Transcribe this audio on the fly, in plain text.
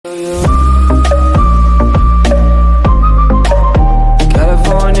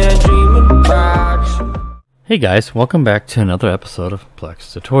Hey guys, welcome back to another episode of Plex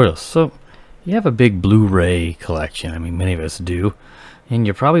Tutorials. So, you have a big Blu-ray collection. I mean, many of us do. And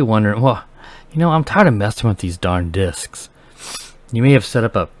you're probably wondering, well, I'm tired of messing with these darn discs. You may have set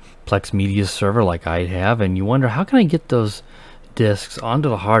up a Plex Media Server like I have, and you wonder, how can I get those discs onto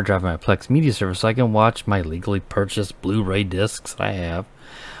the hard drive of my Plex Media Server so I can watch my legally purchased Blu-ray discs that I have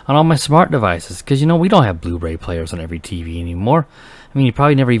on all my smart devices? Because, we don't have Blu-ray players on every TV anymore. I mean, you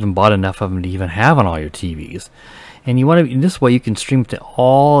probably never even bought enough of them to even have on all your TVs. And you want to, in this way, you can stream to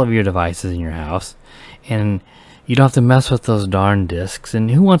all of your devices in your house, and you don't have to mess with those darn discs.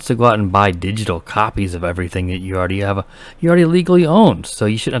 And who wants to go out and buy digital copies of everything that you already have, you already legally own? So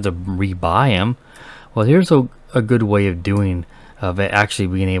you shouldn't have to rebuy them. Well, here's a good way of doing, of actually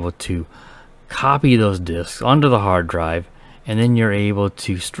being able to copy those discs onto the hard drive, and then you're able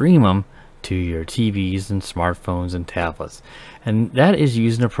to stream them to your TVs and smartphones and tablets. And that is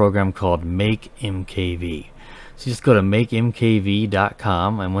using a program called MakeMKV. So you just go to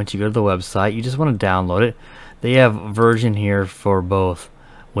makemkv.com, and once you go to the website, you just want to download it. They have a version here for both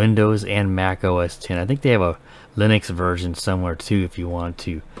Windows and Mac OS X. I think they have a Linux version somewhere too if you want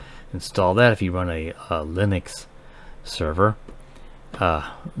to install that, if you run a Linux server,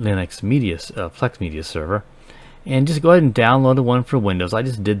 Plex Media Server. And just go ahead and download the one for Windows. I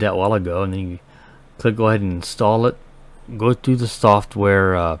just did that a while ago, and then you go ahead and install it. Go through the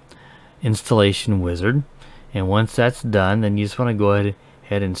software installation wizard, and once that's done, then you just want to go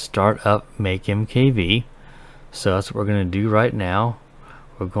ahead and start up MakeMKV. So that's what we're going to do right now.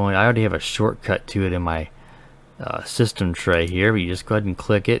 I already have a shortcut to it in my system tray here, but you just go ahead and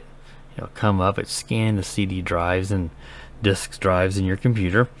click it. It'll come up. It scans the CD drives and disk drives in your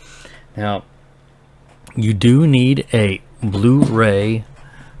computer. Now, you do need a Blu-ray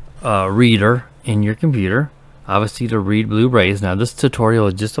reader in your computer, obviously, to read Blu-rays. Now, this tutorial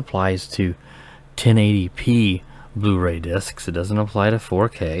just applies to 1080p Blu-ray discs. It doesn't apply to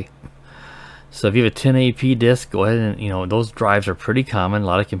 4K. So if you have a 1080p disc, go ahead and, those drives are pretty common. A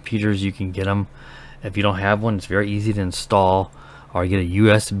lot of computers, you can get them. If you don't have one, it's very easy to install, or you get a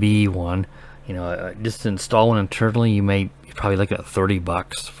USB one. Just to install one internally, you're probably looking at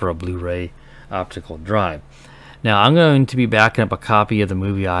 $30 for a Blu-ray optical drive. Now I'm going to be backing up a copy of the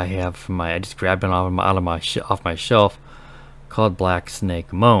movie I have from I just grabbed it off my shelf, called Black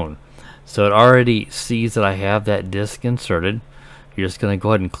Snake Moan. So it already sees that I have that disc inserted. You're just going to go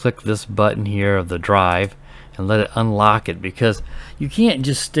ahead and click this button here of the drive and let it unlock it, because you can't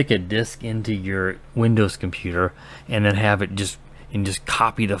just stick a disc into your Windows computer and then have it just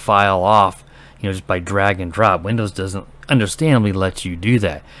copy the file off, just by drag and drop. Windows doesn't understandably let you do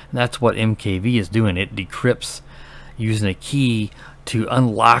that. And that's what MKV is doing. It decrypts using a key to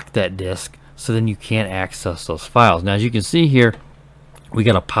unlock that disk, so then you can't access those files. Now, as you can see here, we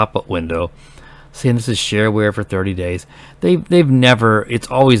got a pop-up window saying this is shareware for 30 days. It's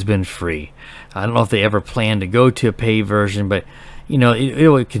always been free. I don't know if they ever plan to go to a paid version, but it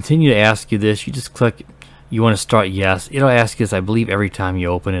will continue to ask you this. You just click, you want to start yes. It'll ask you this, I believe, every time you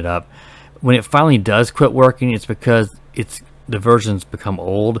open it up. When it finally does quit working, it's because the versions become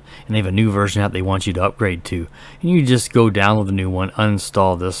old and they have a new version out they want you to upgrade to. And you just go download the new one,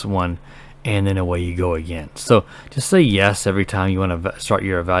 uninstall this one, and then away you go again. So just say yes every time you want to start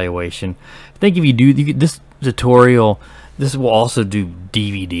your evaluation. I think if you do this tutorial, this will also do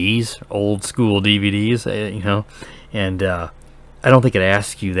DVDs, old school DVDs, and I don't think it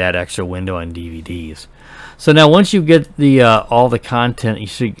asks you that extra window on DVDs. So now once you get the all the content, you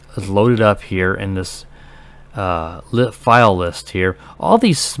should load it up here in this file list here. All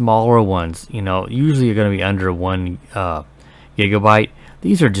these smaller ones, usually are going to be under 1 gigabyte.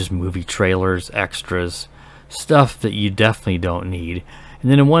 These are just movie trailers, extras, stuff that you definitely don't need.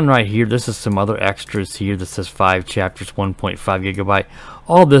 And then in one right here, this is some other extras here that says 5 chapters, 1.5 gigabyte.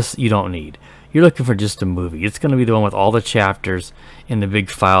 All this you don't need. You're looking for just a movie. It's going to be the one with all the chapters in the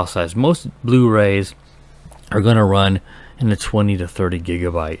big file size. Most Blu-rays are going to run in the 20 to 30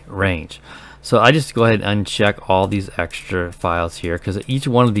 gigabyte range. So I just go ahead and uncheck all these extra files here, because each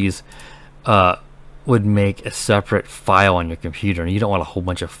one of these would make a separate file on your computer, and you don't want a whole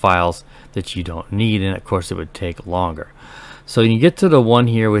bunch of files that you don't need, and of course it would take longer. So when you get to the one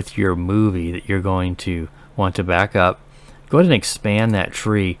here with your movie that you're going to want to back up, go ahead and expand that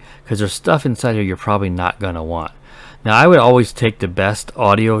tree, because there's stuff inside here you're probably not going to want. Now, I would always take the best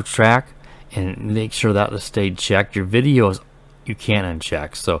audio track and make sure that is stayed checked. Your videos you can't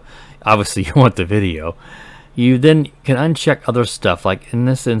uncheck, so obviously you want the video. You then can uncheck other stuff, like in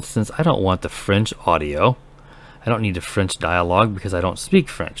this instance I don't want the French audio. I don't need the French dialogue because I don't speak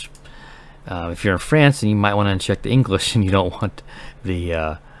French. If you're in France, then you might want to uncheck the English and you don't want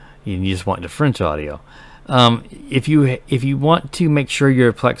the you just want the French audio. If you want to make sure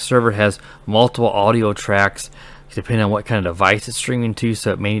your Plex server has multiple audio tracks, depending on what kind of device it's streaming to,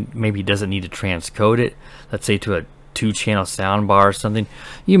 so it maybe doesn't need to transcode it, let's say to a 2-channel soundbar or something,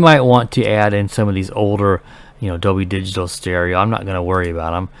 you might want to add in some of these older, Dolby Digital Stereo. I'm not going to worry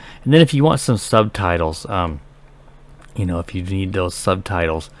about them. And then if you want some subtitles, if you need those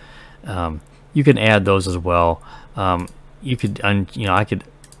subtitles, you can add those as well. You could, I could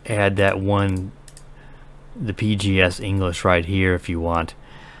add that one, the PGS English right here if you want.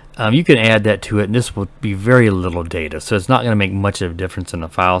 You can add that to it, and this will be very little data, so it's not going to make much of a difference in the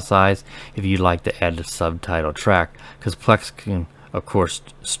file size if you'd like to add the subtitle track, because Plex can, of course,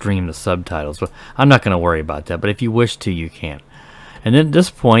 stream the subtitles. But I'm not going to worry about that, but if you wish to, you can. And then at this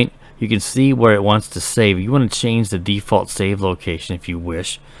point, you can see where it wants to save. You want to change the default save location if you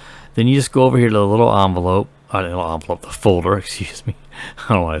wish. Then you just go over here to the little envelope, the folder, excuse me. I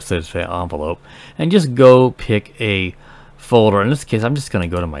don't know why I said envelope. And just go pick a folder. In this case, I'm just going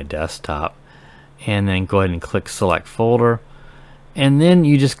to go to my desktop and then go ahead and click select folder, and then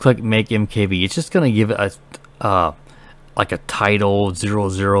you just click make MKV. It's just going to give it a like a title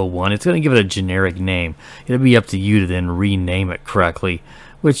 001. It's going to give it a generic name. It'll be up to you to then rename it correctly,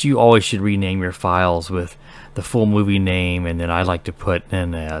 which you always should rename your files with the full movie name, and then I like to put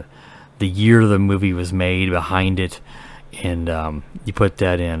in the year the movie was made behind it, and you put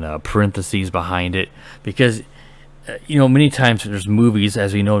that in parentheses behind it, because many times there's movies,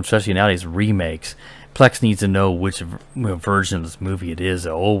 as we know, especially nowadays, remakes. Plex needs to know which version of this movie it is,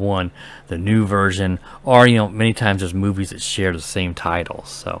 the old one, the new version, or many times there's movies that share the same titles.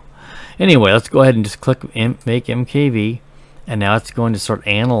 So anyway, let's go ahead and just click make MKV, and now it's going to start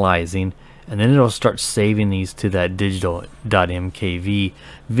analyzing, and then it'll start saving these to that digital.mkv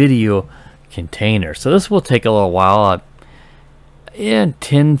video container. So this will take a little while. In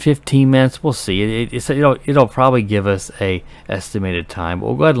 10-15 minutes, we'll see. It'll probably give us a estimated time, but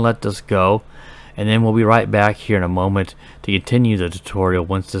we'll go ahead and let this go, and then we'll be right back here in a moment to continue the tutorial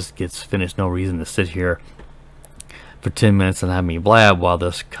once this gets finished. No reason to sit here for 10 minutes and have me blab while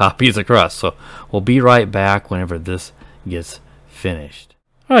this copies across. So we'll be right back whenever this gets finished.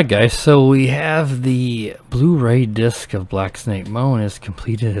 Alright guys, so we have the Blu-ray disc of Black Snake Moan has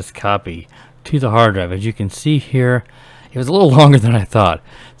completed its copy to the hard drive. As you can see here, it was a little longer than I thought.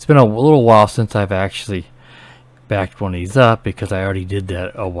 It's been a little while since I've actually backed one of these up, because I already did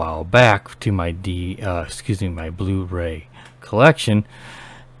that a while back to my my Blu-ray collection.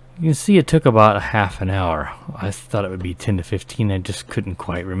 You can see it took about a half an hour. I thought it would be 10 to 15. I just couldn't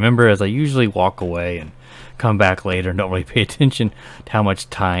quite remember, as I usually walk away and come back later and don't really pay attention to how much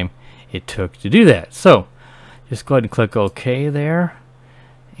time it took to do that. So just go ahead and click OK there,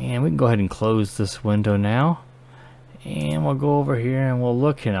 and we can go ahead and close this window now. And we'll go over here and we'll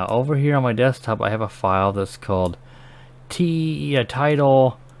look. Now over here on my desktop, I have a file that's called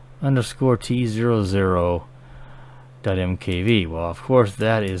title _ T00.mkv. Well, of course,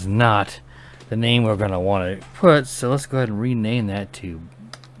 that is not the name we're going to want to put, so let's go ahead and rename that to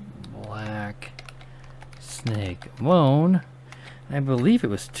Black Snake Moan. I believe it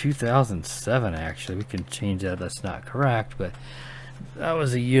was 2007, actually. We can change that. That's not correct, but that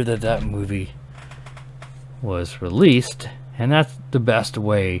was the year that movie was released, and that's the best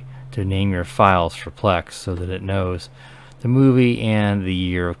way to name your files for Plex, so that it knows the movie and the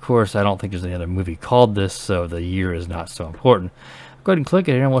year. Of course, I don't think there's any other movie called this, so the year is not so important. Go ahead and click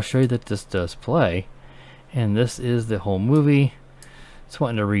it here, and we'll show you that this does play, and this is the whole movie. Just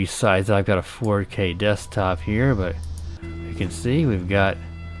wanting to resize it. I've got a 4K desktop here, but you can see we've got,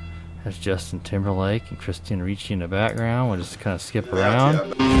 there's Justin Timberlake and Christina Ricci in the background. We'll just kind of skip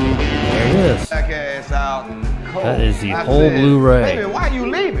around. There it is. That is the whole Blu-ray. Baby, why you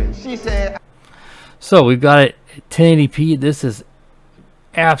leaving? She said. So we've got it at 1080p. This is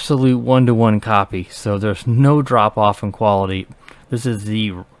absolute one-to-one copy, so there's no drop off in quality. This is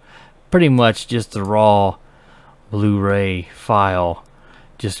the pretty much just the raw Blu-ray file,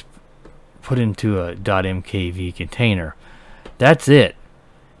 just put into a .mkv container. That's it.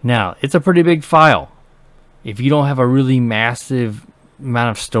 Now, it's a pretty big file. If you don't have a really massive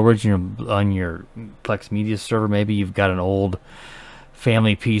amount of storage on your Plex Media Server, maybe you've got an old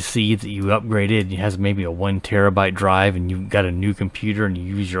family PC that you upgraded and it has maybe a 1 terabyte drive, and you've got a new computer and you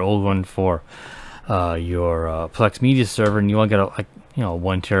use your old one for your Plex Media Server, and you want to get a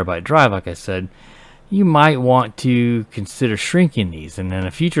 1 terabyte drive, like I said, you might want to consider shrinking these. And in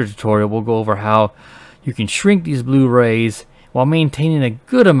a future tutorial, we'll go over how you can shrink these Blu-rays while maintaining a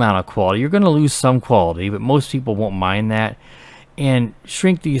good amount of quality. You're going to lose some quality, but most people won't mind that. And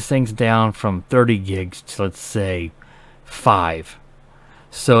shrink these things down from 30 gigs to, let's say, 5.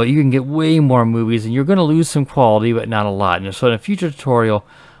 So you can get way more movies, and you're going to lose some quality, but not a lot. And so in a future tutorial,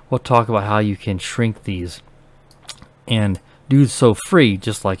 we'll talk about how you can shrink these and do so free,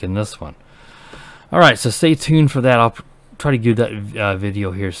 just like in this one. Alright, so stay tuned for that. I'll try to give that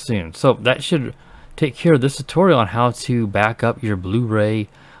video here soon. So that should take care of this tutorial on how to back up your Blu-ray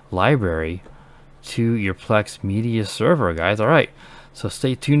library to your Plex Media Server, guys. Alright, so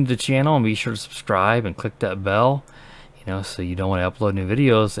stay tuned to the channel and be sure to subscribe and click that bell, so you don't want to upload new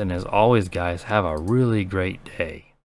videos. And as always, guys, have a really great day.